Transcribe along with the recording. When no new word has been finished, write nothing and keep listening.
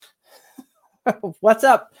What's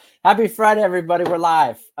up? Happy Friday, everybody. We're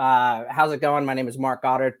live. How's it going? My name is Mark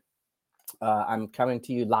Goddard. I'm coming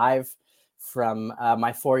to you live from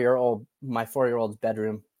my four-year-old's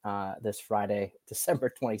bedroom this Friday,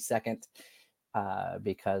 December 22nd,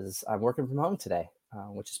 because I'm working from home today,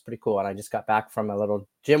 which is pretty cool. And I just got back from a little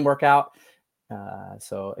gym workout.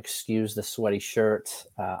 So excuse the sweaty shirt.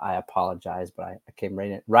 I apologize, but I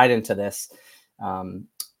came right into this.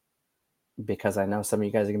 Because I know some of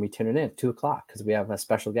you guys are going to be tuning in at 2:00 because we have a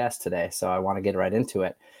special guest today. So I want to get right into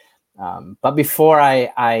it. But before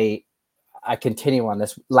I continue on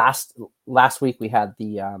this, last week we had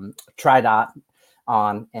the Tri-Dot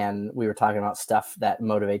on, and we were talking about stuff that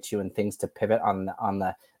motivates you and things to pivot on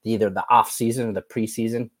the either the off season or the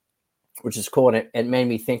preseason, which is cool. And it made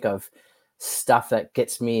me think of stuff that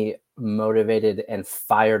gets me motivated and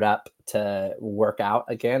fired up to work out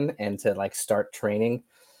again and to like start training.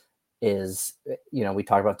 Is, we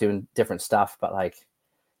talk about doing different stuff, but like,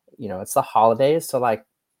 it's the holidays. So like,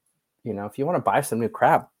 if you want to buy some new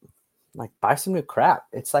crap, buy some new crap.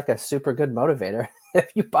 It's like a super good motivator. If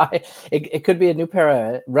you buy, it could be a new pair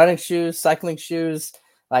of running shoes, cycling shoes,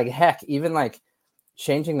 like heck, even like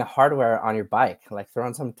changing the hardware on your bike, like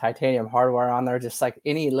throwing some titanium hardware on there, just like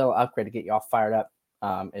any little upgrade to get you all fired up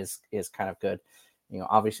is kind of good.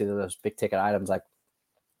 Obviously those big ticket items like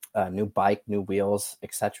new bike, new wheels,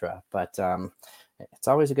 etc. But it's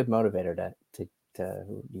always a good motivator to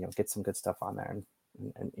get some good stuff on there,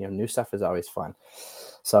 and new stuff is always fun.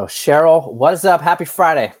 So Cheryl, what is up? Happy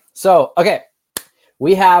Friday. So okay,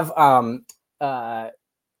 we have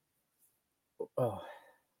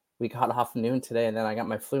we got off noon today, and then I got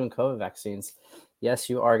my flu and COVID vaccines. Yes,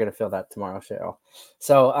 you are going to feel that tomorrow, Cheryl.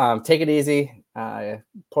 So take it easy.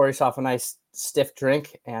 Pour yourself a nice stiff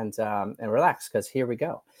drink and relax, because here we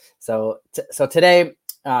go. So today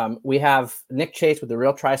we have Nick Chase with the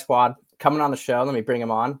Real Tri Squad coming on the show. Let me bring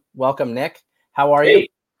him on. Welcome, Nick. How are you?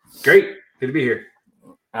 Great. Good to be here.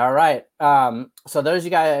 All right. So those of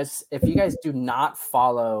you guys, if you guys do not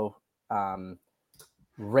follow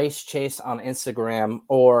Race Chase on Instagram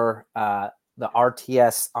or the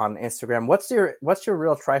RTS on Instagram, what's your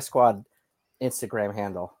Real Tri Squad Instagram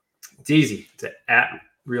handle? It's easy. It's at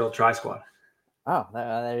Real Tri Squad. Oh,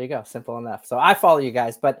 there you go. Simple enough. So I follow you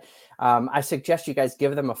guys, but I suggest you guys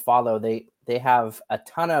give them a follow. They have a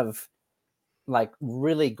ton of like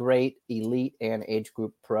really great elite and age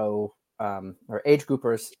group pro or age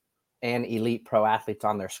groupers and elite pro athletes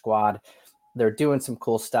on their squad. They're doing some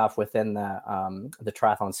cool stuff within the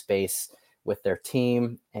triathlon space with their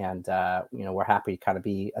team, and we're happy to kind of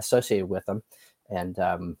be associated with them, and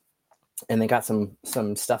they got some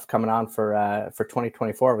stuff coming on for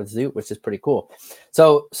 2024 with Zoot, which is pretty cool.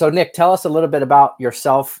 So Nick, tell us a little bit about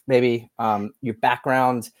yourself, maybe your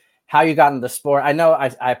background, how you got into the sport. I know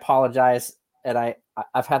I apologize, and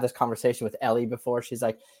I've had this conversation with Ellie before. She's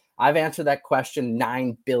like, I've answered that question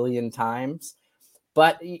 9 billion times.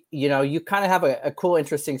 But, you kind of have a cool,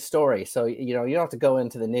 interesting story. So, you don't have to go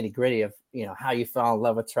into the nitty gritty of, how you fell in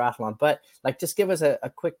love with triathlon. But like, just give us a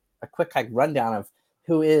quick like rundown of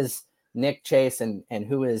who is Nick Chase and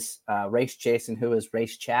who is Race Chase and who is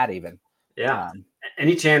Race Chad even. Yeah.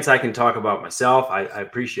 Any chance I can talk about myself, I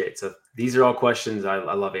appreciate. So these are all questions I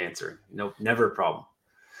love answering. No, never a problem.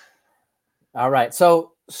 All right.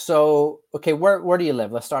 So okay, where do you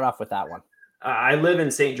live? Let's start off with that one. I live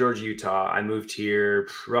in St. George, Utah. I moved here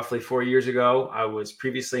roughly 4 years ago. I was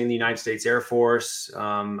previously in the United States Air Force.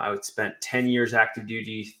 I spent 10 years active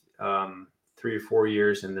duty, 3 or 4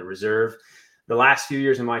 years in the reserve. The last few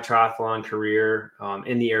years of my triathlon career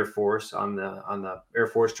in the Air Force, on the Air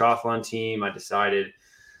Force triathlon team, I decided,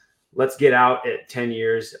 let's get out at 10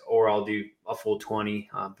 years or I'll do a full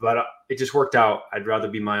 20. But it just worked out. I'd rather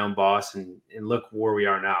be my own boss, and look where we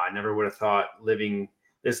are now. I never would have thought living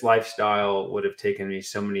this lifestyle would have taken me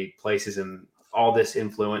so many places, and all this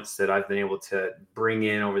influence that I've been able to bring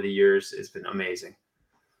in over the years has been amazing.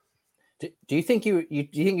 Do you think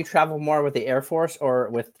you travel more with the Air Force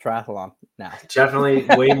or with triathlon now? Definitely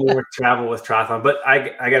way more travel with triathlon. But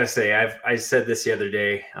I got to say, I said this the other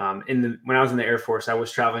day, when I was in the Air Force, I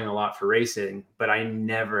was traveling a lot for racing, but I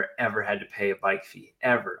never, ever had to pay a bike fee,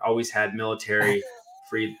 ever. Always had military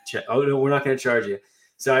free. Oh, no, we're not going to charge you.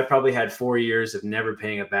 So I probably had 4 years of never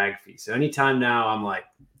paying a bag fee. So anytime now I'm like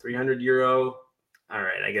 €300. All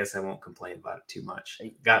right, I guess I won't complain about it too much.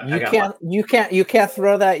 You can't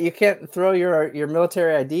throw that. You can't throw your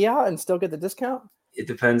military ID out and still get the discount. It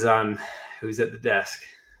depends on who's at the desk.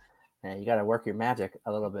 Yeah, you got to work your magic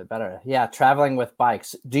a little bit better. Yeah, traveling with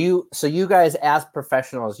bikes. So you guys as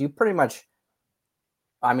professionals, you pretty much,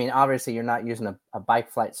 I mean, obviously you're not using a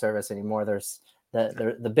bike flight service anymore. There's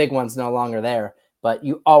The big one's no longer there, but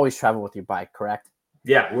you always travel with your bike, correct?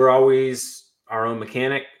 Yeah, we're always our own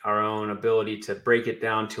mechanic, our own ability to break it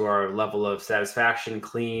down to our level of satisfaction,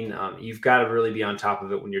 clean. You've got to really be on top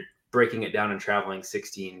of it when you're breaking it down and traveling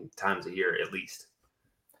 16 times a year at least.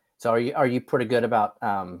 So are you pretty good about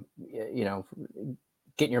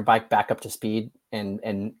getting your bike back up to speed,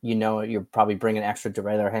 and you're probably bringing extra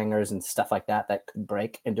derailleur hangers and stuff like that could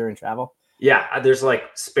break during travel? Yeah, there's like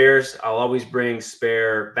spares. I'll always bring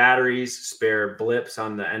spare batteries, spare blips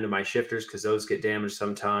on the end of my shifters because those get damaged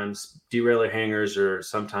sometimes. Derailleur hangers are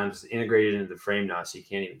sometimes integrated into the frame now, so you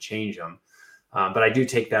can't even change them. But I do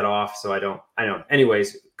take that off, so I don't.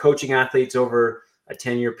 Anyways, coaching athletes over a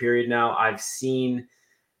 10-year period now, I've seen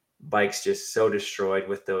bikes just so destroyed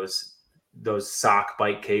with those sock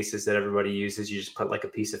bike cases that everybody uses. You just put like a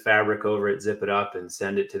piece of fabric over it, zip it up, and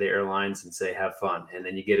send it to the airlines and say, have fun. And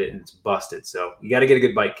then you get it and it's busted. So you got to get a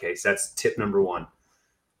good bike case. That's tip number one.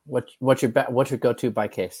 What's your go-to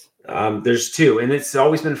bike case? There's two, and it's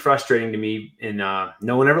always been frustrating to me. And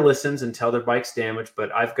no one ever listens until their bike's damaged.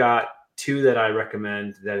 But I've got two that I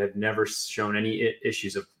recommend that have never shown any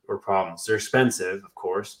issues or problems. They're expensive, of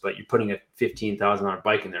course, but you're putting a $15,000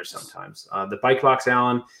 bike in there sometimes. The Bike Box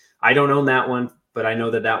Allen, I don't own that one, but I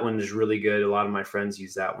know that one is really good. A lot of my friends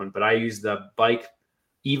use that one, but I use the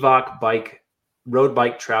Evoc Bike Road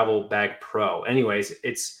Bike Travel Bag Pro. Anyways,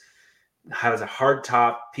 has a hard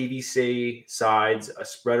top, PVC sides, a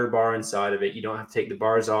spreader bar inside of it. You don't have to take the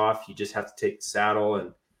bars off. You just have to take the saddle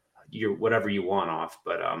and whatever you want off.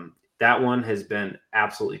 But that one has been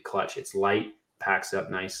absolutely clutch. It's light, packs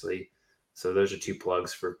up nicely. So those are two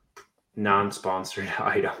plugs for non-sponsored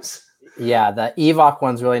items. Yeah, the Evoc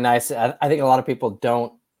one's really nice. I think a lot of people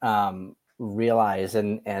don't realize,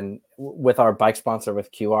 and with our bike sponsor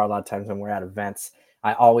with QR, a lot of times when we're at events,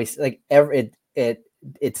 I always like it's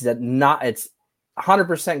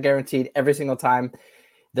 100% guaranteed every single time.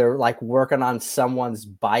 They're like working on someone's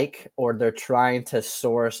bike, or they're trying to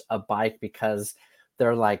source a bike because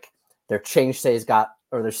they're like their change stays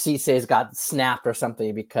or their seat stays got snapped or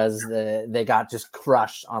something because they got just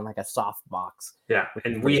crushed on like a soft box. Yeah,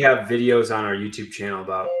 and we have videos on our YouTube channel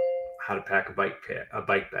about how to pack a bike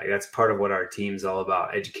bag. That's part of what our team's all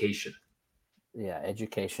about, education. Yeah,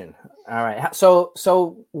 education. All right.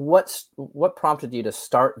 So what prompted you to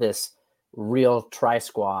start this Real Tri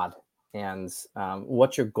Squad, and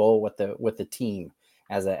what's your goal with the team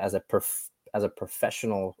as a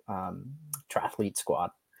professional triathlete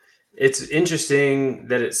squad? It's interesting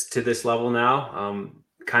that it's to this level now.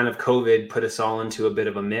 Kind of COVID put us all into a bit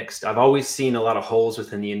of a mixed. I've always seen a lot of holes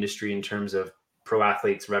within the industry in terms of pro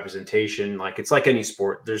athletes representation. Like it's like any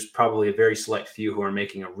sport. There's probably a very select few who are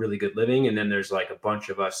making a really good living. And then there's like a bunch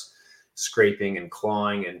of us scraping and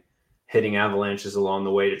clawing and hitting avalanches along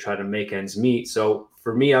the way to try to make ends meet. So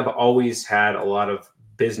for me, I've always had a lot of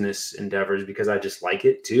business endeavors because I just like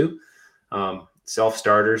it too.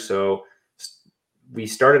 Self-starter. So we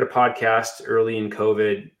started a podcast early in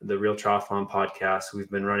COVID, the Real Triathlon podcast. We've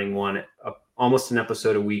been running one almost an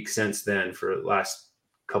episode a week since then for the last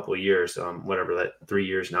couple of years, 3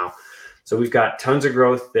 years now. So we've got tons of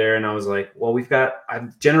growth there. And I was like, well,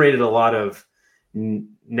 I've generated a lot of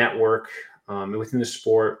network within the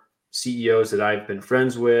sport, CEOs that I've been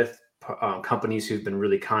friends with, companies who've been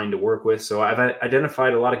really kind to work with. So I've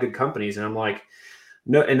identified a lot of good companies, and I'm like,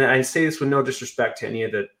 no, and I say this with no disrespect to any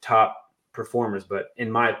of the top performers, but in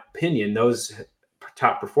my opinion, those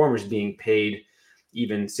top performers being paid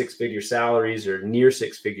even six-figure salaries or near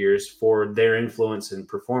six figures for their influence and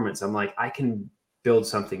performance, I'm like, I can build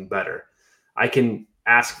something better. I can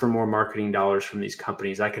ask for more marketing dollars from these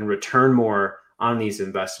companies. I can return more on these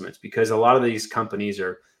investments because a lot of these companies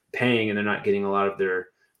are paying and they're not getting a lot of their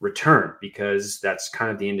return because that's kind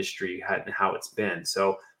of the industry and how it's been.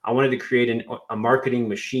 So I wanted to create a marketing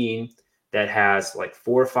machine that has like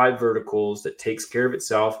 4 or 5 verticals that takes care of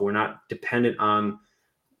itself. We're not dependent on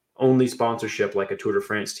only sponsorship like a Tour de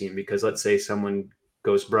France team, because let's say someone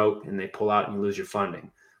goes broke and they pull out and you lose your funding.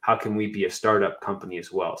 How can we be a startup company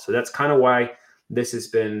as well? So that's kind of why this has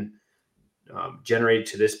been generated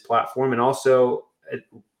to this platform. And also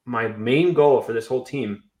my main goal for this whole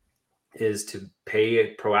team is to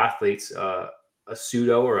pay pro athletes a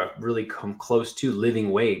pseudo or a really come close to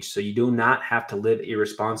living wage. So you do not have to live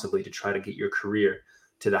irresponsibly to try to get your career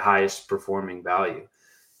to the highest performing value.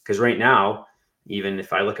 Because right now, even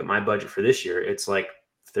if I look at my budget for this year, it's like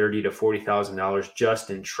 $30,000 to $40,000 just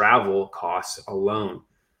in travel costs alone,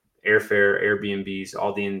 airfare, Airbnbs,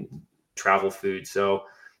 all the travel food. So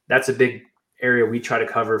that's a big area we try to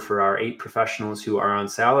cover for our 8 professionals who are on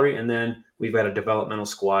salary. And then we've got a developmental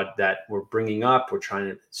squad that we're bringing up. We're trying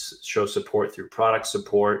to show support through product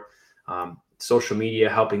support, social media,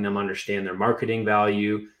 helping them understand their marketing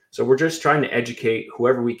value. So we're just trying to educate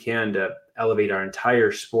whoever we can to elevate our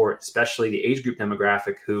entire sport, especially the age group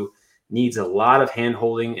demographic who needs a lot of hand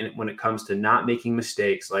holding when it comes to not making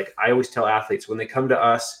mistakes. Like I always tell athletes when they come to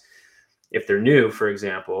us, if they're new, for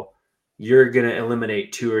example, you're going to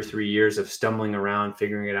eliminate 2 or 3 years of stumbling around,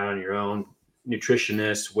 figuring it out on your own,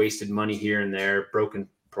 nutritionists, wasted money here and there, broken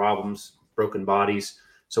problems, broken bodies.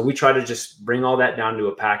 So we try to just bring all that down to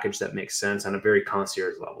a package that makes sense on a very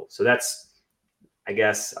concierge level. So that's, I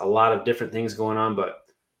guess, a lot of different things going on, but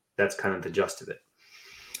that's kind of the gist of it.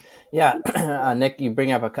 Yeah. Nick, you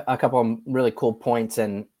bring up a couple of really cool points,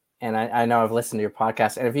 and I know I've listened to your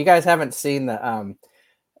podcast, and if you guys haven't seen the,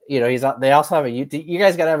 they also have a YouTube. You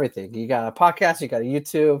guys got everything. You got a podcast, you got a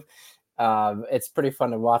YouTube. It's pretty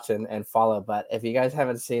fun to watch and follow. But if you guys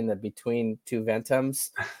haven't seen the Between Two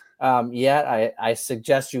Ventums yet, I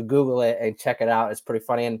suggest you Google it and check it out. It's pretty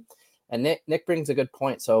funny. And Nick brings a good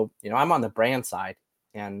point. So, I'm on the brand side,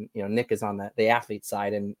 and Nick is on the athlete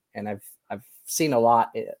side, and I've seen a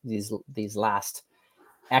lot these last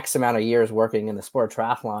X amount of years working in the sport of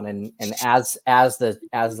triathlon, and as the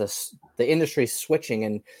industry is switching,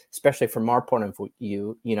 and especially from our point of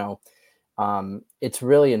view, it's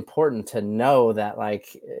really important to know that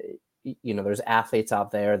there's athletes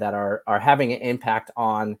out there that are having an impact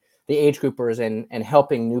on the age groupers and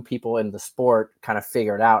helping new people in the sport kind of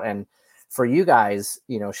figure it out. And for you guys,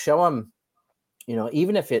 show them,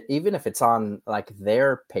 even if it's on like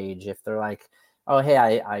their page, if they're like, oh, hey,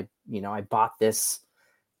 I bought this,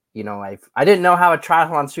 I didn't know how a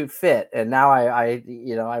triathlon suit fit, and now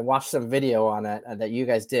I watched some video on it that you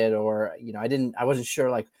guys did, or I wasn't sure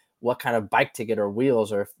like what kind of bike to get or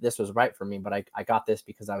wheels, or if this was right for me, but I got this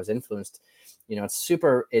because I was influenced.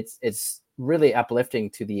 It's really uplifting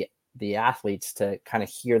to the athletes to kind of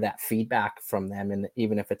hear that feedback from them, and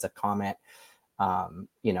even if it's a comment,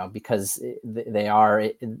 because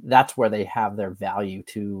that's where they have their value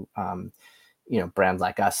to brands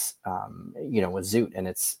like us, with Zoot, and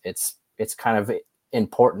it's kind of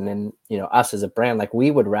important. And us as a brand, like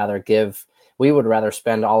we would rather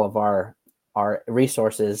spend all of our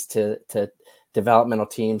resources to developmental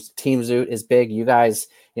teams. Team Zoot is big. You guys,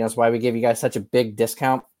 that's why we give you guys such a big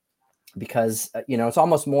discount, because it's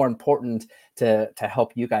almost more important to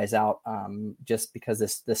help you guys out, just because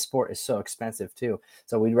this sport is so expensive too.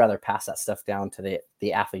 So we'd rather pass that stuff down to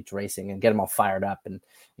the athletes racing and get them all fired up, and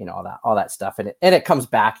all that stuff, and it comes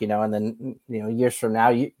back, and then years from now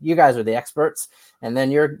you guys are the experts, and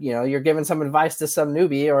then you're giving some advice to some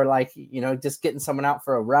newbie, or like just getting someone out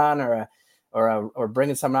for a run, or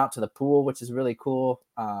bringing someone out to the pool, which is really cool,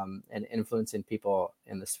 and influencing people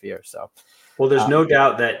in the sphere. So, well, there's no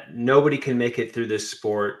doubt that nobody can make it through this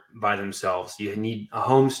sport by themselves. You need a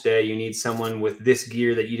homestay. You need someone with this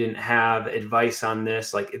gear that you didn't have, advice on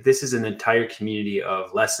this. Like, this is an entire community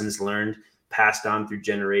of lessons learned, passed on through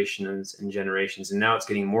generations and generations. And now it's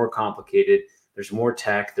getting more complicated. There's more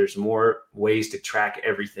tech. There's more ways to track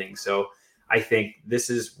everything. So I think this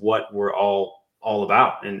is what we're all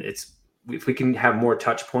about. And if we can have more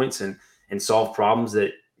touch points and solve problems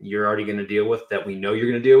that you're already going to deal with, that we know you're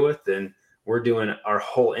going to deal with, then we're doing our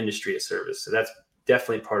whole industry a service. So that's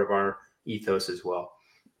definitely part of our ethos as well.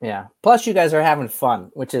 Yeah. Plus you guys are having fun,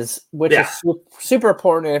 which is super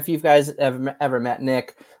important. And if you guys have ever met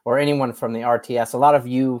Nick or anyone from the RTS, a lot of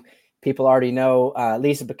you people already know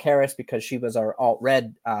Lisa Baccaris, because she was our alt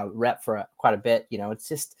red rep for quite a bit.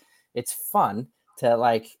 It's fun to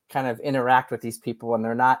like kind of interact with these people, and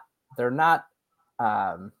they're not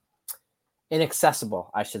inaccessible,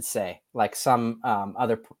 I should say, like some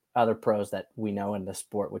other pros that we know in the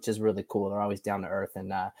sport, which is really cool. They're always down to earth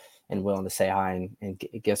and willing to say hi and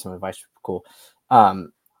give some advice. Cool.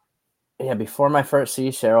 Before my first C,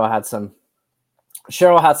 Cheryl had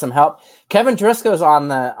some help. Kevin Driscoll's on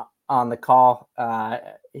the call.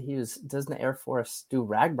 Doesn't the Air Force do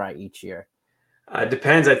RAGBRAI each year? It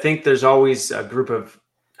depends. I think there's always a group of,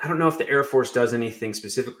 I don't know if the Air Force does anything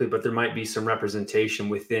specifically, but there might be some representation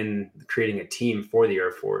within creating a team for the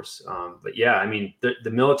Air Force. But yeah, I mean,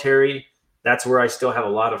 the military, that's where I still have a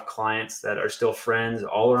lot of clients that are still friends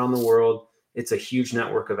all around the world. It's a huge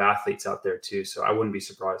network of athletes out there too. So I wouldn't be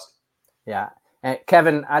surprised. Yeah. And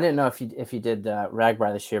Kevin, I didn't know if you did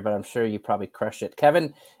RAGBRAI this year, but I'm sure you probably crushed it.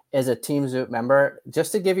 Kevin is a Team Zoot member.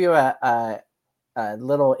 Just to give you a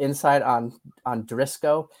little insight on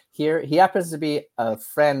Driscoll here. He happens to be a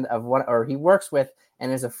friend of one, or he works with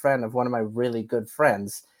and is a friend of one of my really good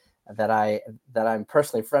friends, that I'm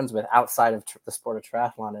personally friends with outside of the sport of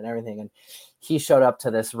triathlon and everything. And he showed up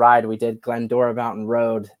to this ride. We did Glendora Mountain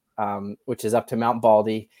Road, which is up to Mount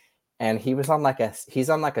Baldy. And he's on like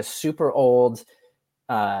a super old,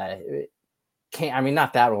 not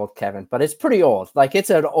that old, Kevin, but it's pretty old. Like it's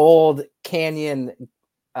an old Canyon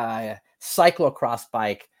cyclocross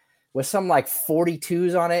bike with some like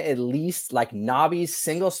 42s on it, at least, like knobbies,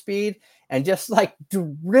 single speed, and just like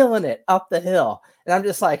drilling it up the hill. And I'm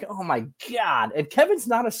just like, oh my God. And Kevin's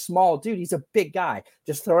not a small dude. He's a big guy,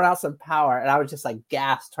 just throwing out some power. And I was just like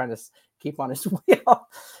gassed trying to keep on his wheel.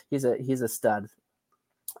 He's a stud,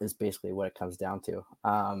 is basically what it comes down to.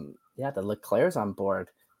 The Leclerc's on board.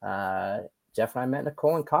 Jeff and I met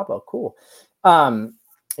Nicole in Cabo. Cool.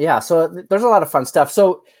 So there's a lot of fun stuff.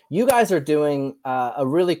 So you guys are doing a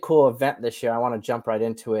really cool event this year. I want to jump right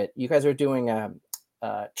into it. You guys are doing a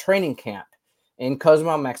training camp in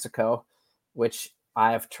Cozumel, Mexico, which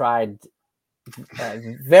I have tried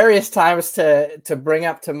various times to bring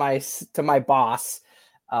up to my boss,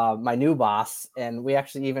 my new boss. And we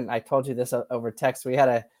actually I told you this over text. We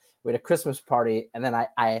had a Christmas party, and then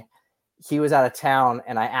he was out of town,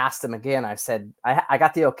 and I asked him again. I said, I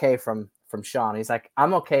got the okay from Sean. He's like,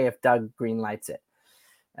 I'm okay if Doug green lights it.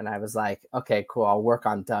 And I was like, okay, cool. I'll work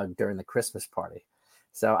on Doug during the Christmas party.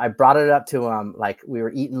 So I brought it up to him. Like we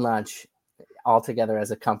were eating lunch all together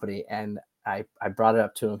as a company. And I brought it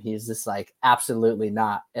up to him. He's just like, absolutely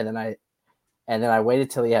not. And then I waited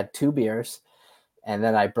till he had 2 beers. And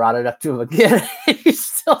then I brought it up to him again. He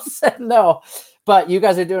still said no. But you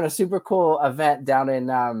guys are doing a super cool event down in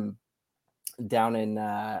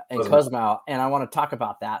Cozumel, and I want to talk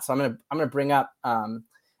about that. So I'm gonna bring up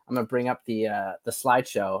the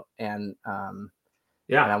slideshow, and and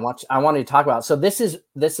I want you to talk about it. So this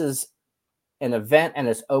is an event, and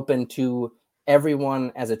it's open to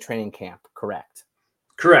everyone as a training camp, correct?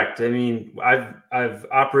 Correct. I mean, I've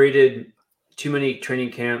operated too many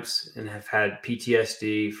training camps and have had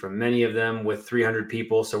PTSD from many of them with 300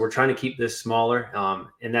 people. So we're trying to keep this smaller,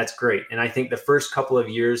 and that's great. And I think the first couple of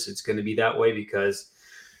years it's going to be that way because,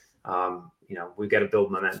 we've got to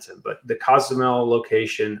build momentum. But the Cozumel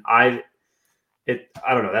location, I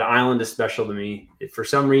don't know, that island is special to me. For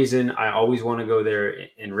some reason, I always want to go there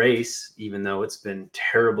and race, even though it's been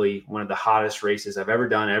terribly one of the hottest races I've ever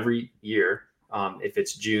done every year. If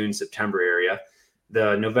it's June, September area.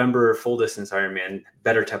 The November full distance Ironman,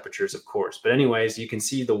 better temperatures, of course. But anyways, you can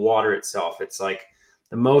see the water itself. It's like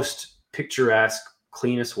the most picturesque,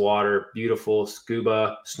 cleanest water, beautiful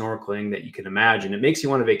scuba snorkeling that you can imagine. It makes you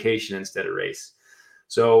want a vacation instead of race.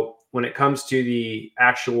 So when it comes to the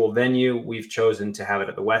actual venue, we've chosen to have it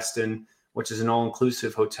at the Westin, which is an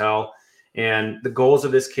all-inclusive hotel. And the goals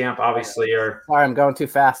of this camp obviously are... Sorry, I'm going too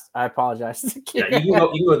fast. I apologize. Yeah, you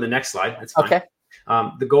can go to the next slide. That's fine. Okay.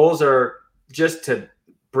 The goals are just to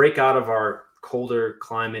break out of our colder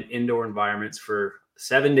climate indoor environments for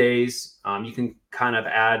 7 days. You can kind of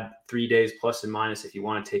add 3 days plus and minus if you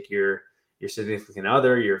want to take your significant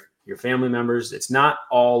other, your family members. It's not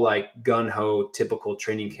all like gun-ho typical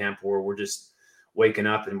training camp where we're just waking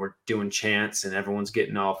up and we're doing chants and everyone's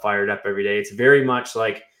getting all fired up every day. It's very much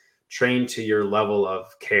like train to your level of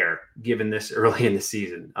care given this early in the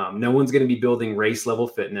season. No one's going to be building race level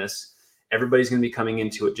fitness. Everybody's going to be coming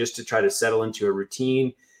into it just to try to settle into a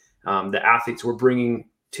routine. The athletes we're bringing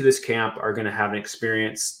to this camp are going to have an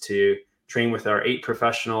experience to train with our 8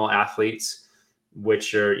 professional athletes,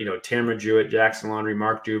 which are, Tamara Jewett, Jackson Laundry,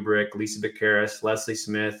 Mark Dubrick, Lisa Baccaris, Leslie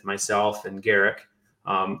Smith, myself, and Garrick,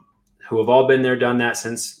 who have all been there, done that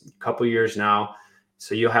since a couple of years now.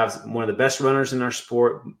 So you'll have one of the best runners in our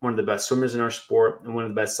sport, one of the best swimmers in our sport, and one of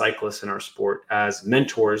the best cyclists in our sport as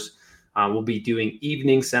mentors. We'll be doing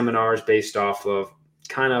evening seminars based off of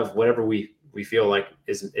kind of whatever we feel like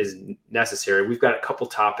is necessary. We've got a couple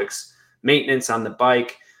topics: maintenance on the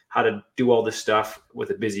bike, how to do all this stuff with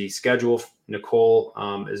a busy schedule. Nicole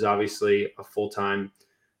is obviously a full-time,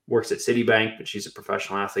 works at Citibank, but she's a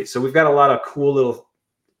professional athlete. So we've got a lot of cool little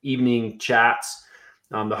evening chats.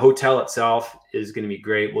 The hotel itself is going to be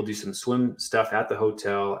great. We'll do some swim stuff at the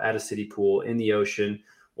hotel, at a city pool, in the ocean.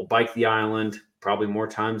 We'll bike the island probably more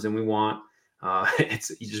times than we want. It's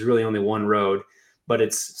just really only one road, but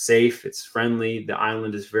it's safe. It's friendly. The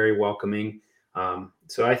island is very welcoming.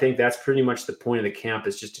 So I think that's pretty much the point of the camp,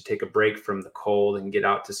 is just to take a break from the cold and get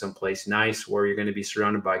out to someplace nice where you're going to be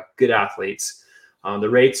surrounded by good athletes. The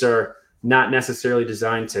rates are not necessarily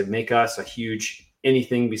designed to make us a huge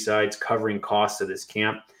anything besides covering costs of this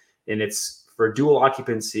camp. And it's for dual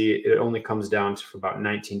occupancy, it only comes down to about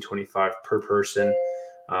 $19.25 per person.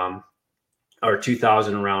 Or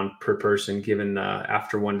 $2,000 around per person given the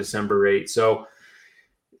after 1 December rate. So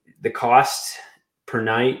the cost per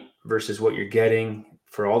night versus what you're getting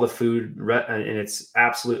for all the food, and it's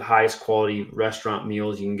absolute highest quality restaurant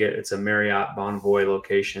meals you can get. It's a Marriott Bonvoy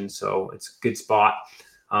location, so it's a good spot.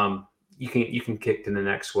 You can kick to the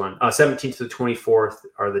next one. 17th to the 24th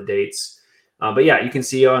are the dates. But yeah, you can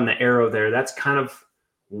see on the arrow there, that's kind of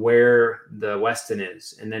where the Westin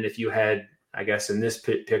is. And then if you head, I guess in this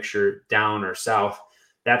picture, down or south,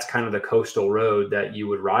 that's kind of the coastal road that you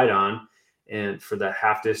would ride on. And for the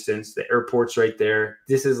half distance, the airport's right there.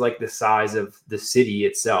 This is like the size of the city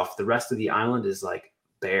itself. The rest of the island is like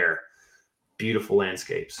bare, beautiful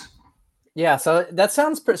landscapes. Yeah, so that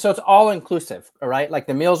sounds so it's all inclusive, all right? Like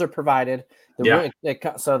the meals are provided.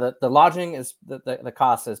 So the lodging is the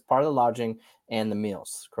cost is part of the lodging and the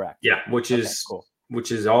meals, correct? Yeah, which is cool.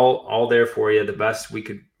 Which is all there for you. The best we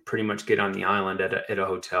could pretty much get on the island at a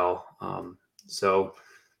hotel. So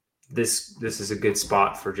this is a good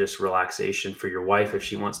spot for just relaxation for your wife if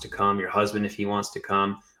she wants to come, your husband if he wants to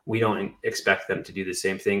come. We don't expect them to do the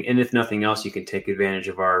same thing. And if nothing else, you can take advantage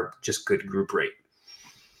of our just good group rate.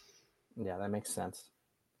 Yeah, that makes sense.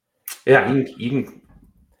 Yeah, you can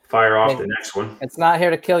fire off the next one. It's not here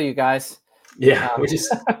to kill you guys. Yeah, which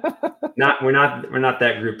is we're not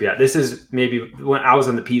that group yet. This is maybe when I was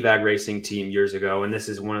on the PVAG racing team years ago, and this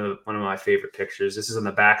is one of my favorite pictures. This is on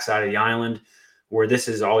the backside of the island, where this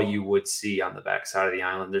is all you would see on the backside of the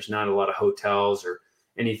island. There's not a lot of hotels or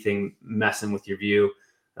anything messing with your view.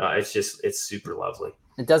 It's super lovely.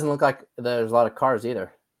 It doesn't look like there's a lot of cars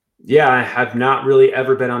either. Yeah, I have not really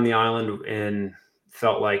ever been on the island and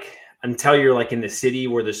felt like, until you're like in the city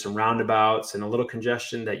where there's some roundabouts and a little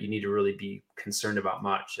congestion, that you need to really be concerned about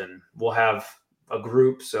much. And we'll have a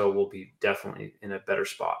group, so we'll be definitely in a better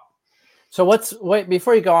spot. So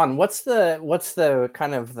before you go on, what's the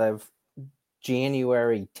kind of the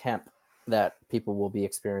January temp that people will be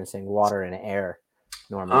experiencing, water and air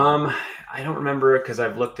normally? I don't remember because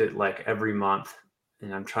I've looked at like every month.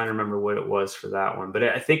 And I'm trying to remember what it was for that one, but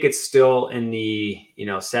I think it's still in the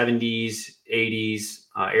 70s, 80s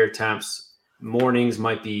air temps. Mornings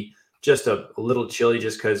might be just a little chilly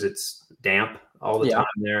just because it's damp all the time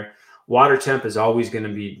there. Water temp is always going to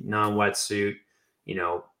be non-wetsuit,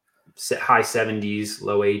 high 70s,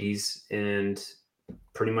 low 80s, and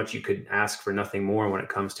pretty much you could ask for nothing more when it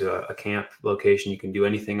comes to a camp location. You can do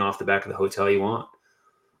anything off the back of the hotel you want.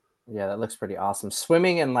 Yeah, that looks pretty awesome.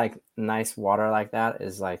 Swimming in like nice water like that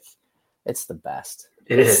is like, it's the best.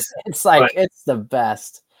 It's the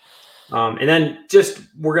best. And then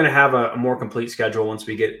we're going to have a more complete schedule once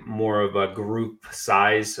we get more of a group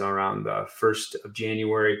size around the 1st of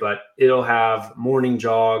January, but it'll have morning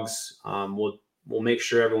jogs. We'll make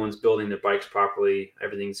sure everyone's building their bikes properly.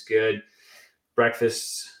 Everything's good.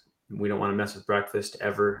 Breakfasts, we don't want to mess with breakfast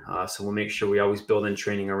ever. So we'll make sure we always build in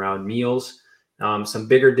training around meals. Some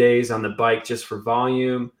bigger days on the bike just for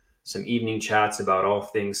volume, some evening chats about all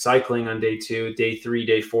things cycling on day 2, day 3,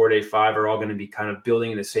 day 4, day 5 are all going to be kind of building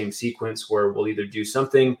in the same sequence where we'll either do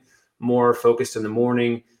something more focused in the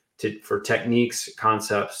morning for techniques,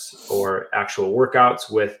 concepts, or actual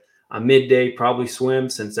workouts, with a midday probably swim,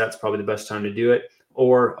 since that's probably the best time to do it,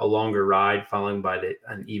 or a longer ride followed by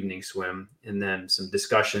an evening swim, and then some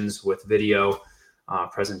discussions with video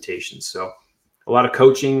presentations. So a lot of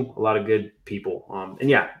coaching, a lot of good people. And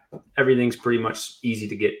yeah, everything's pretty much easy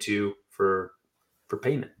to get to for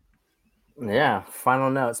payment. Yeah. Final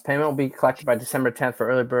notes. Payment will be collected by December 10th for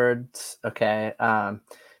early birds. Okay.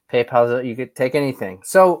 PayPal, you could take anything.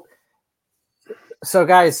 So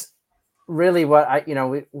guys, really what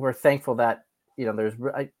we're thankful that,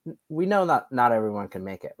 we know not everyone can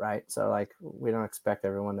make it, right? So like, we don't expect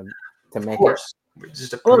everyone to make it. Of course. We're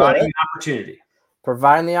just providing an opportunity.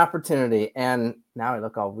 Providing the opportunity. And now I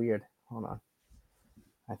look all weird. Hold on.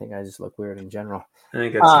 I think I just look weird in general. I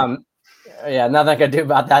think that's yeah, nothing I can do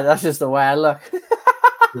about that. That's just the way I look.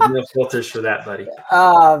 There's no filters for that, buddy.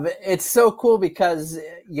 It's so cool because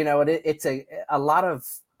it's a lot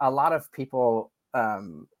of people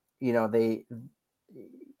they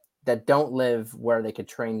that don't live where they could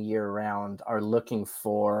train year round are looking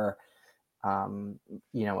for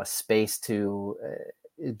a space to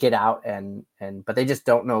get out but they just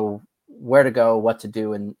don't know where to go, what to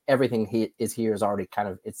do, and everything is already kind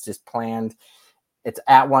of, it's just planned. It's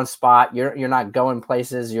at one spot. You're not going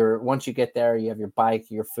places. Once you get there, you have your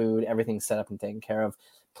bike, your food, everything's set up and taken care of.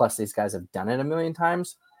 Plus these guys have done it a million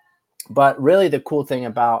times. But really the cool thing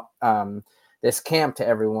about this camp to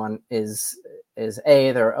everyone is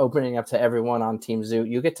they're opening up to everyone on Team Zoot.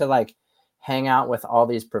 You get to like hang out with all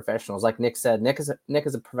these professionals. Like Nick said, Nick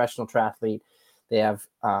is a professional triathlete. They have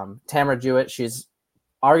Tamara Jewett. She's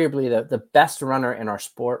arguably the best runner in our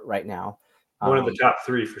sport right now. One of the top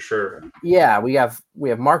three for sure. Yeah, we have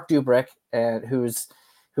Mark Dubrick, and who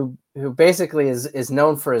basically is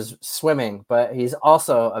known for his swimming, but he's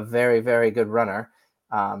also a very, very good runner.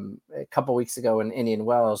 A couple weeks ago in Indian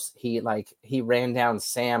Wells, he ran down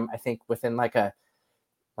Sam, I think within the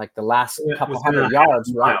last couple hundred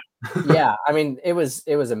yards, right? Yeah, I mean it was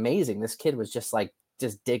amazing. This kid was just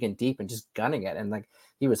digging deep and just gunning it, and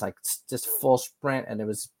he was just full sprint, and it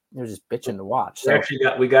was just bitching to watch. So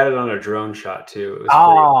we got it on a drone shot too. It was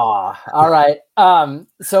all right.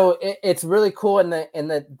 So it's really cool, and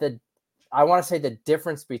the I want to say the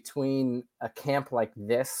difference between a camp like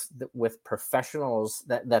this with professionals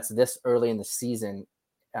that's this early in the season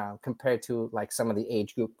compared to some of the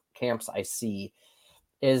age group camps I see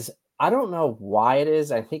is, I don't know why it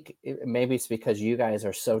is. I think maybe it's because you guys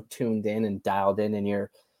are so tuned in and dialed in, and your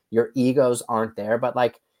egos aren't there. But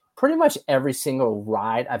pretty much every single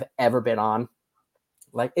ride I've ever been on,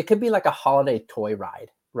 it could be a holiday toy ride,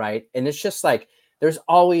 right? And it's just there's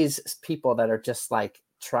always people that are just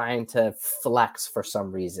trying to flex for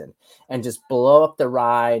some reason and just blow up the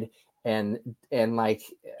ride and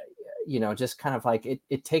just kind of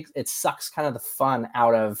it sucks kind of the fun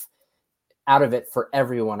out of it for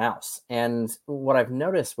everyone else. And what I've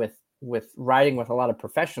noticed with riding with a lot of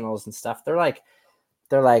professionals and stuff, they're like,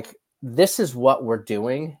 this is what we're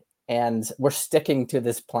doing, and we're sticking to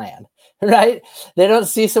this plan, right? They don't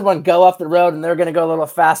see someone go up the road and they're going to go a little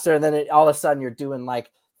faster, and then all of a sudden you're doing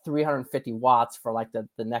 350 watts for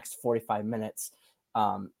the next 45 minutes,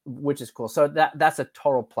 which is cool. So that's a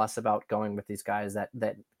total plus about going with these guys that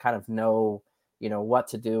kind of know, what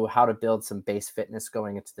to do, how to build some base fitness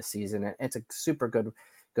going into the season. And it's a super good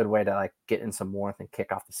way to get in some warmth and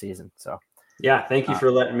kick off the season. So yeah, thank you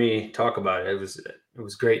for letting me talk about it. It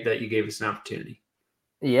was great that you gave us an opportunity.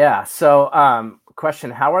 Yeah. So question,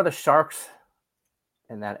 how are the sharks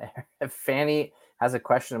in that area? Fanny has a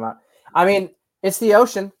question about, I mean, it's the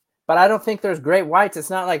ocean, but I don't think there's great whites. It's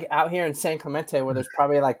not like out here in San Clemente where there's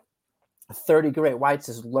probably 30 great whites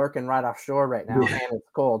is lurking right offshore right now, and it's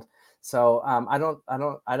cold. So I don't,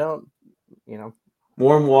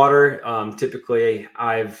 warm water. Typically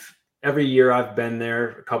every year I've been there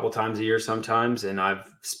a couple times a year sometimes, and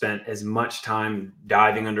I've spent as much time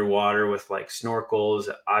diving underwater with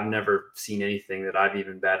snorkels. I've never seen anything that I've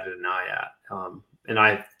even batted an eye at. And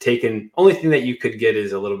I've taken, only thing that you could get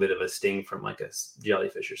is a little bit of a sting from a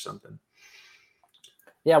jellyfish or something.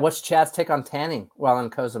 Yeah. What's Chad's take on tanning while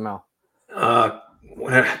in Cozumel?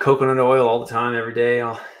 Coconut oil all the time, every day,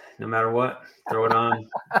 no matter what, throw it on,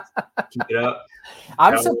 keep it up.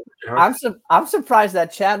 I'm surprised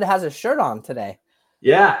that Chad has a shirt on today.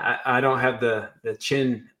 Yeah. I don't have the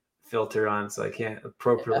chin filter on, so I can't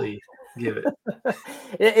appropriately give it.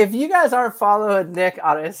 If you guys aren't following Nick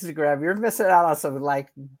on Instagram, you're missing out on some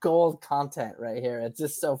gold content right here. It's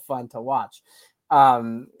just so fun to watch.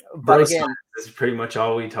 But again, this is pretty much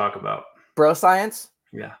all we talk about. Bro science.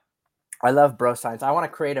 Yeah. I love bro science. I want to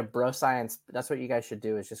create a bro science. That's what you guys should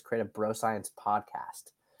do, is just create a bro science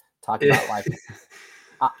podcast. Talk about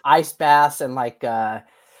ice baths and levels,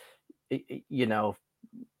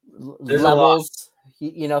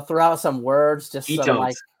 throw out some words, just ketones.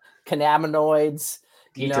 Some cannabinoids,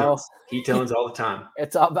 ketones all the time.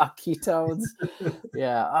 It's all about ketones.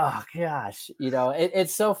 Yeah. Oh gosh.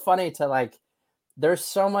 It's so funny to there's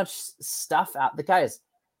so much stuff out. The guys,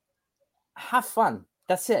 have fun.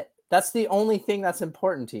 That's it. That's the only thing that's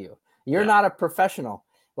important to you. You're not a professional.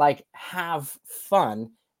 Have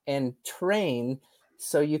fun and train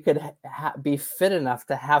so you could be fit enough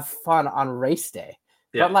to have fun on race day.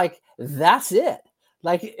 Yeah. But that's it.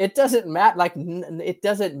 It doesn't matter. It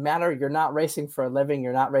doesn't matter. You're not racing for a living.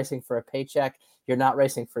 You're not racing for a paycheck. You're not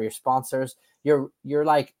racing for your sponsors. You're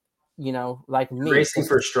like me. Racing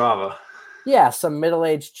for Strava. Yeah. Some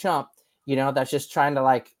middle-aged chump, that's just trying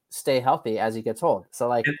to stay healthy as he gets old.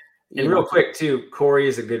 So and real quick too, Corey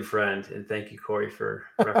is a good friend, and thank you, Corey, for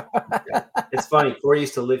it's funny. Corey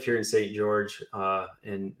used to live here in St. George,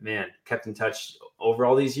 and man, kept in touch over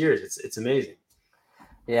all these years. It's amazing.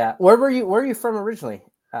 Yeah. Where are you from originally?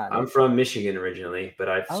 I'm from Michigan originally, but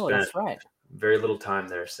I've spent that's right. very little time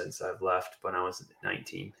there since I've left when I was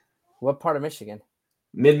 19. What part of Michigan?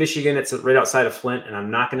 Mid-Michigan. It's right outside of Flint, and I'm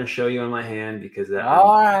not going to show you on my hand because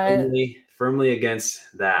I'm firmly against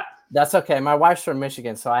that. That's okay. My wife's from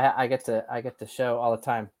Michigan, so I get to show all the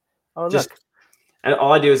time. Oh, look. And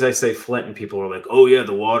all I do is I say Flint, and people are like, "Oh yeah,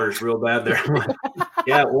 the water's real bad there." I'm like,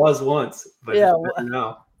 yeah, it was once, but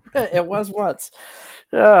no. It was once.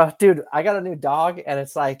 Oh, dude, I got a new dog, and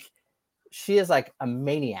it's she is a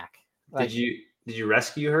maniac. Did you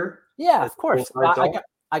rescue her? Yeah, of course.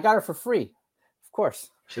 I got her for free. Of course.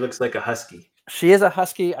 She looks like a husky. She is a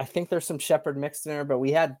husky. I think there's some shepherd mixed in her, but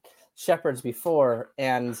we had shepherds before,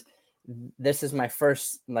 and this is my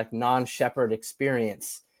first like non-shepherd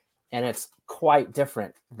experience, and it's quite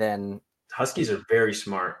different than. Huskies are very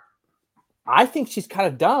smart. I think she's kind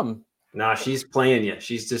of dumb. Nah, she's playing you.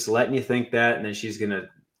 She's just letting you think that, and then she's gonna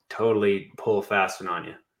totally pull a fast one on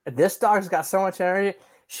you. This dog's got so much energy.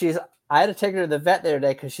 I had to take her to the vet the other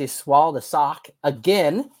day because she swallowed a sock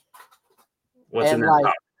again. What's in that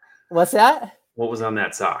sock? What's that? What was on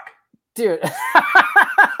that sock? Dude.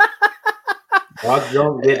 Dogs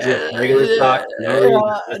don't get just regular socks.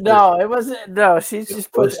 No, it wasn't. No, she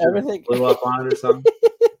just puts everything. Blew up on it or something.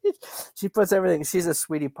 She puts everything. She's a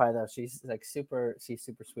sweetie pie though. She's super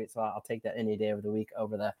sweet. So I'll take that any day of the week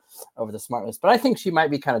over the smartness. But I think she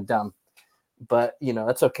might be kind of dumb. But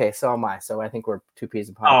that's okay. So am I. So I think we're two peas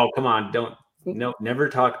in a pod. Oh, come on. Never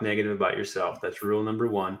talk negative about yourself. That's rule number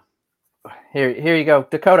 1. Here you go,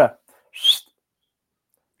 Dakota.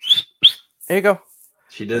 Here you go.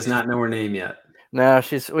 She does not know her name yet. No,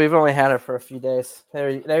 we've only had her for a few days.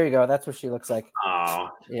 There you go. That's what she looks like. Oh.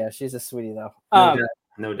 Yeah, she's a sweetie though.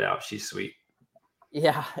 No doubt. She's sweet.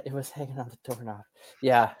 Yeah, it was hanging on the doorknob.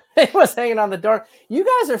 Yeah, it was hanging on the door. You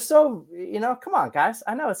guys are so, come on, guys.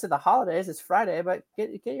 I know it's the holidays. It's Friday, but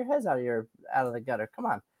get your heads out of the gutter. Come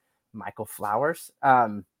on, Michael Flowers.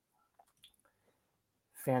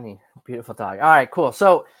 Fanny, beautiful dog. All right, cool.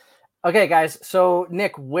 So, okay, guys. So,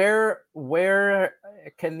 Nick, where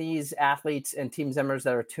can these athletes and team members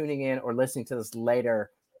that are tuning in or listening to this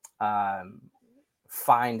later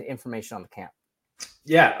find information on the camp?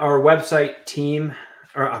 Yeah, our website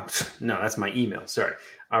that's my email. Sorry.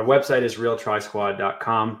 Our website is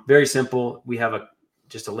realtrisquad.com. Very simple. We have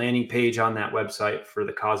just a landing page on that website for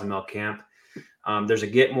the Cozumel camp. There's a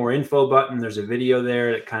get more info button. There's a video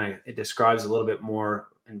there that it describes a little bit more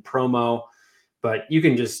in promo, but you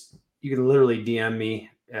can literally DM me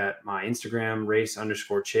at my Instagram,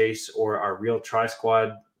 race_chase, or our Real Tri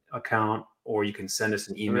Squad account, or you can send us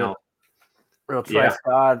an email. Real Tri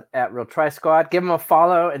Squad at Real Tri Squad. Give them a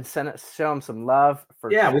follow and show them some love.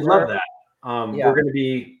 We love that. We're going to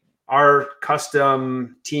be, our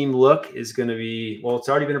custom team look is going to be, it's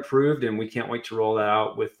already been approved, and we can't wait to roll that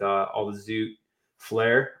out with all the Zoot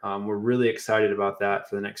flair. We're really excited about that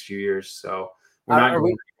for the next few years. So we're not going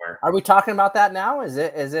anywhere. Are we talking about that now? Is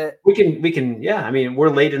it? We can. Yeah. I mean, we're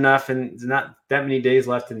late enough, and there's not that many days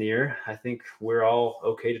left in the year. I think we're all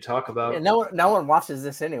okay to talk about. Yeah, no one watches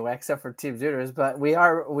this anyway, except for Team Zooters. But we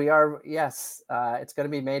are. Yes, it's going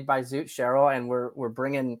to be made by Zoot, Cheryl, and we're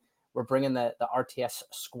bringing the RTS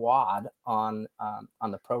squad on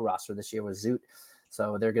the pro roster this year with Zoot.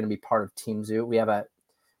 So they're going to be part of Team Zoot. We have a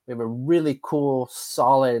really cool,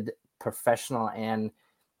 solid, professional, and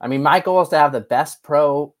I mean, my goal is to have the best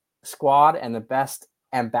pro squad and the best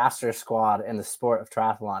ambassador squad in the sport of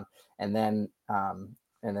triathlon, and then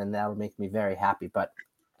that'll make me very happy. But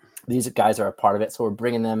these guys are a part of it, so we're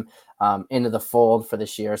bringing them into the fold for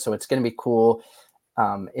this year. So it's going to be cool.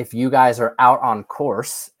 If you guys are out on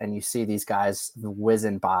course and you see these guys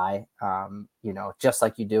whizzing by, just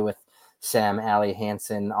like you do with Sam, Ali,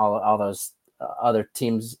 Hansen, all those other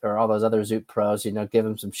teams or all those other Zoot pros, give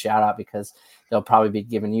them some shout out, because they'll probably be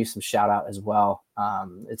giving you some shout out as well.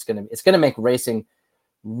 It's gonna make racing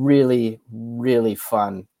really, really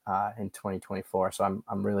fun in 2024. So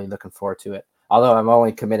I'm really looking forward to it. Although I'm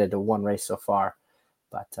only committed to one race so far,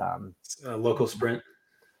 but a local sprint.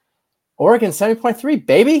 Oregon 70.3,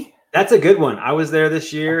 baby. That's a good one. I was there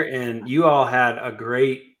this year, and you all had a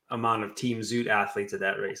great amount of Team Zoot athletes at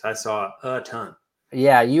that race. I saw a ton.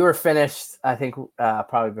 Yeah, you were finished, I think,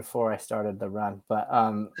 probably before I started the run, but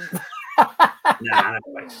not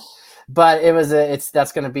quite. But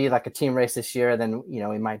that's going to be like a team race this year. Then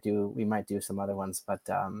we might do some other ones, but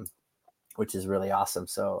which is really awesome.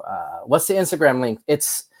 So what's the Instagram link?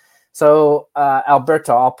 It's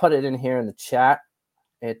Alberto. I'll put it in here in the chat.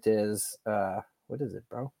 It is what is it,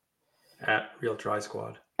 bro? At Real Tri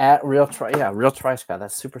Squad. At Real Tri Squad.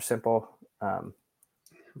 That's super simple.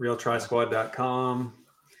 realtrisquad.com.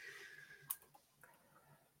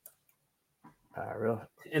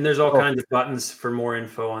 And there's all kinds of buttons for more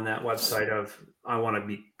info on that website of I want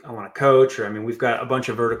to coach, or we've got a bunch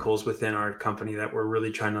of verticals within our company that we're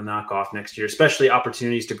really trying to knock off next year, especially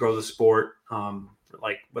opportunities to grow the sport,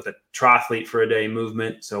 like with a triathlete for a day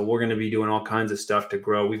movement. So we're going to be doing all kinds of stuff to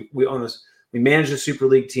grow. We own this. We manage a Super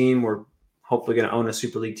League team. We're hopefully going to own a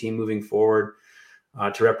Super League team moving forward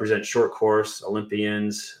to represent short course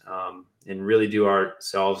Olympians and really do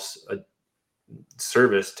ourselves a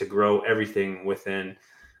service to grow everything within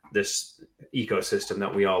this ecosystem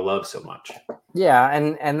that we all love so much. Yeah,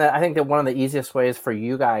 and I think that one of the easiest ways for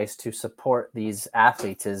you guys to support these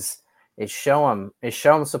athletes is show them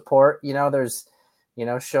support.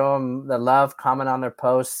 Show them the love, comment on their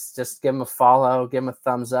posts, just give them a follow, give them a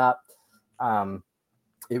thumbs up.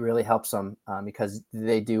 It really helps them because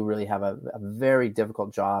they do really have a very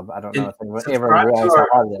difficult job. I don't know if anyone ever realized how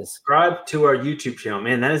hard it is. Subscribe to our YouTube channel,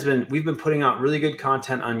 man. We've been putting out really good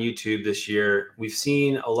content on YouTube this year. We've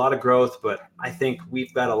seen a lot of growth, but I think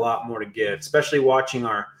we've got a lot more to give, especially watching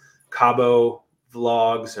our Cabo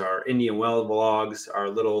vlogs, our Indian Well vlogs, our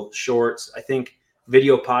little shorts. I think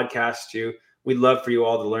video podcasts too. We'd love for you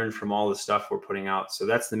all to learn from all the stuff we're putting out. So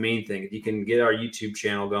that's the main thing. If you can get our YouTube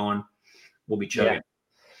channel going, we'll be chugging. Yeah.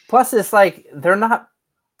 Plus, it's like they're not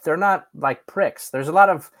like pricks. There's a lot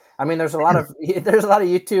of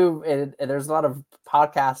YouTube and there's a lot of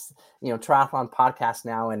podcasts, triathlon podcasts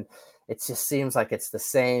now, and it just seems like it's the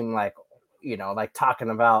same, like talking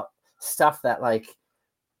about stuff that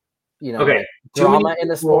drama in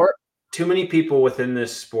the sport. Too many people within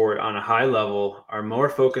this sport on a high level are more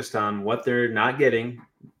focused on what they're not getting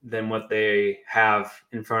than what they have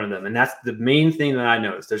in front of them. And that's the main thing that I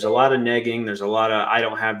noticed. There's a lot of negging. There's a lot of, I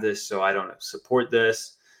don't have this, so I don't support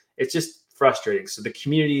this. It's just frustrating. So the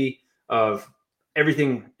community of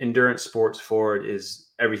everything endurance sports forward is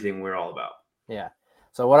everything we're all about. Yeah.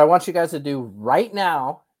 So what I want you guys to do right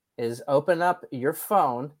now is open up your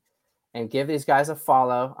phone and give these guys a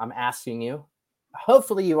follow. I'm asking you.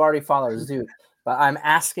 Hopefully you already follow Zoot, but I'm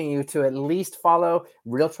asking you to at least follow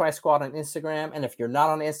Real Tri Squad on Instagram. And if you're not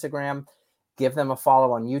on Instagram, give them a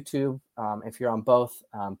follow on YouTube. If you're on both,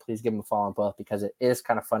 please give them a follow on both because it is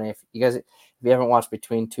kind of funny. If you haven't watched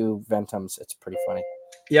Between Two Ventums, it's pretty funny.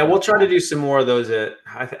 Yeah, we'll try to do some more of those.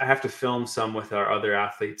 I have to film some with our other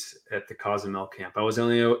athletes at the Cozumel camp. I was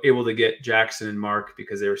only able to get Jackson and Mark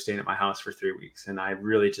because they were staying at my house for 3 weeks, and I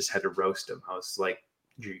really just had to roast them. I was like,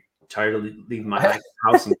 "You're tired of leaving my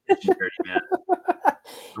house and kitchen dirty, man."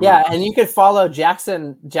 Yeah, and you could follow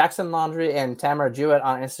Jackson Laundry and Tamara Jewett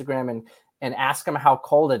on Instagram and ask them how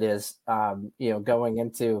cold it is. Going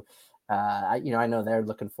into. I know they're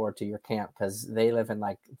looking forward to your camp because they live in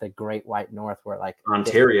like the Great White North, where like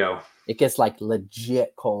Ontario, it gets like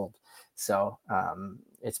legit cold. So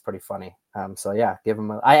it's pretty funny. So yeah, give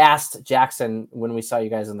them. I asked Jackson when we saw you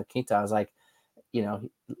guys in the Quinta. I was like,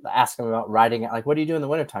 ask him about riding it. Like, what do you do in the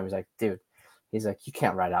wintertime? He's like, dude. He's like, you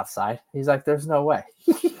can't ride outside. He's like, there's no way.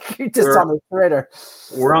 You're just on the trader.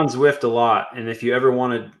 We're on Zwift a lot, and if you ever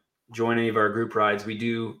want to join any of our group rides, we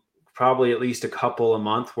do probably at least a couple a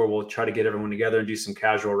month where we'll try to get everyone together and do some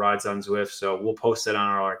casual rides on Zwift. So we'll post it on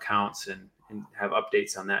our accounts and have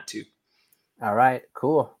updates on that too. All right,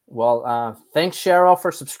 cool. Well, thanks Cheryl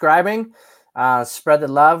for subscribing. Spread the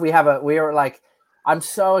love. I'm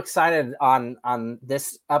so excited on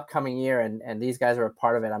this upcoming year and these guys are a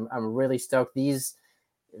part of it. I'm really stoked.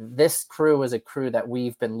 This crew is a crew that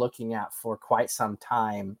we've been looking at for quite some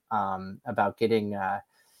time, about getting on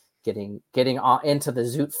into the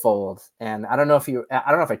Zoot fold. And I don't know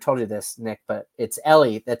if I told you this, Nick, but it's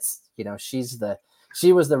Ellie. That's,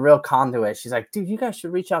 she was the real conduit. She's like, dude, you guys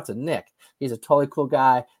should reach out to Nick. He's a totally cool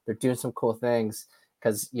guy. They're doing some cool things.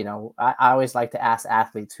 Cause I always like to ask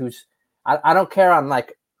athletes I don't care on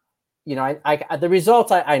like, the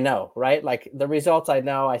results I know, right? Like the results I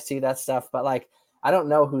know, I see that stuff, but like, I don't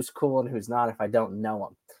know who's cool and who's not if I don't know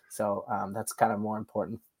them. So that's kind of more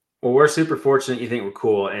important. Well, we're super fortunate you think we're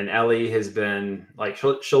cool. And Ellie has been like,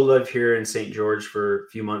 she'll live here in St. George for a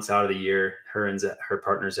few months out of the year, her and her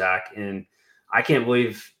partner, Zach. And I can't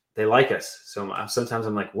believe they like us. So sometimes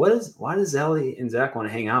I'm like, why does Ellie and Zach want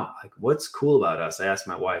to hang out? Like, what's cool about us? I asked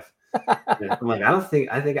my wife. And I'm like, I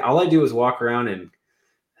think all I do is walk around and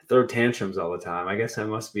throw tantrums all the time. I guess I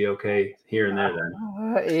must be okay here and there then.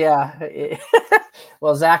 Yeah.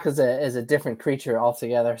 Well, Zach is a different creature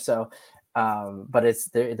altogether. So, but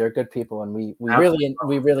they're good people, and we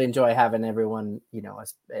really enjoy having everyone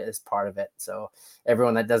as part of it. So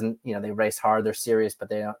everyone that doesn't they race hard, they're serious, but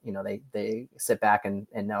they don't they sit back and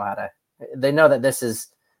know how to. They know that this is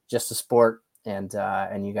just a sport, and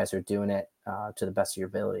you guys are doing it to the best of your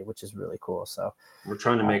ability, which is really cool. So we're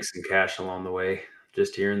trying to make some cash along the way,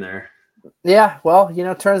 just here and there. Yeah, well,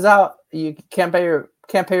 turns out you can't pay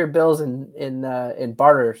your bills in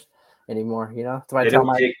barters anymore. That's why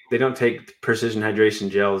they don't take precision hydration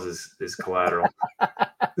gels as collateral.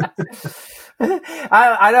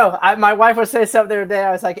 I know. My wife would say something the other day.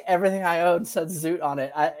 I was like, everything I own says Zoot on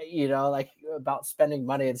it. Like about spending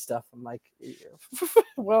money and stuff. I'm like,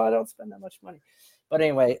 well, I don't spend that much money. But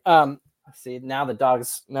anyway, see now the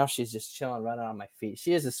dog's she's just chilling, running on my feet.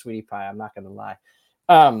 She is a sweetie pie. I'm not gonna lie.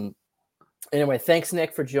 Anyway, thanks,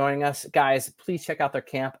 Nick, for joining us. Guys, please check out their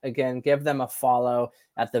camp. Again, give them a follow.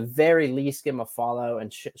 At the very least, give them a follow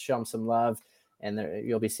and show them some love. And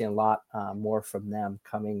you'll be seeing a lot more from them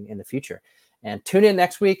coming in the future. And tune in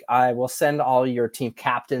next week. I will send all your team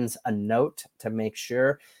captains a note to make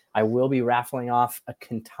sure. I will be raffling off a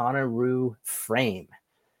Quintana Roo frame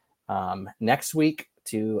next week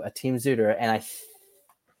to a Team Zooter. And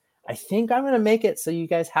I think I'm going to make it so you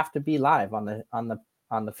guys have to be live on the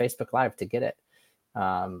Facebook Live to get it.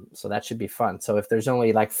 So that should be fun. So if there's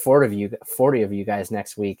only like 40 of you guys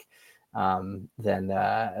next week, then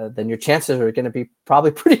your chances are going to be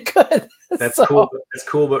probably pretty good. That's cool. That's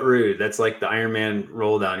cool, but rude. That's like the Iron Man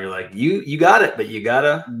roll down. You're like, you got it, but you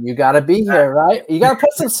gotta be here, right? You gotta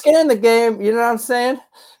put some skin in the game. You know what I'm saying?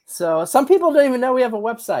 So some people don't even know we have a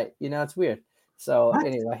website. It's weird. So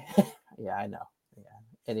Anyway, yeah, I know. Yeah.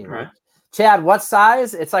 Anyway, right. Chad, what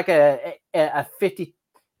size? It's like a 50,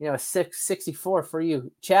 64 for you.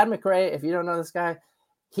 Chad McRae, if you don't know this guy,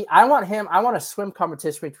 I want a swim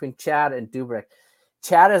competition between Chad and Dubrick.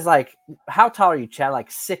 Chad is like, how tall are you, Chad? Like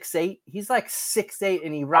 6'8"? He's like 6'8",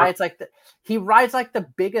 and he rides like the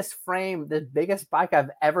biggest frame, the biggest bike I've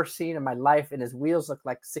ever seen in my life, and his wheels look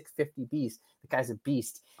like 650 beast. The guy's a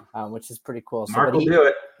beast, which is pretty cool. Mark will do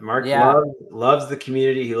it. Mark loves the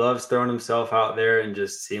community. He loves throwing himself out there and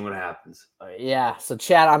just seeing what happens. Yeah. So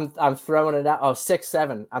Chad, I'm throwing it out. Oh,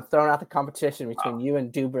 6'7". I'm throwing out the competition between you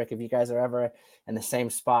and Dubrick if you guys are ever in the same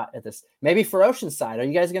spot at this. Maybe for Oceanside. Are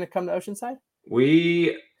you guys going to come to Oceanside?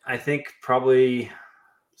 I think probably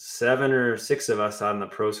 7 or 6 of us on the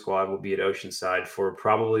pro squad will be at Oceanside for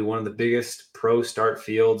probably one of the biggest pro start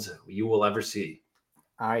fields you will ever see.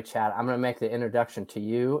 All right, Chad, I'm going to make the introduction to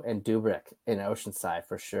you and Dubrick in Oceanside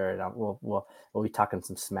for sure. And we'll be talking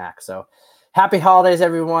some smack. So happy holidays,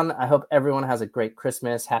 everyone. I hope everyone has a great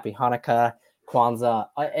Christmas. Happy Hanukkah, Kwanzaa,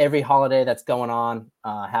 every holiday that's going on.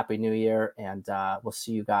 Happy New Year. And we'll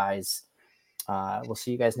see you guys.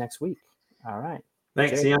 Next week. All right.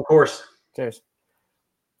 Thanks. Cheers. See you on course. Cheers.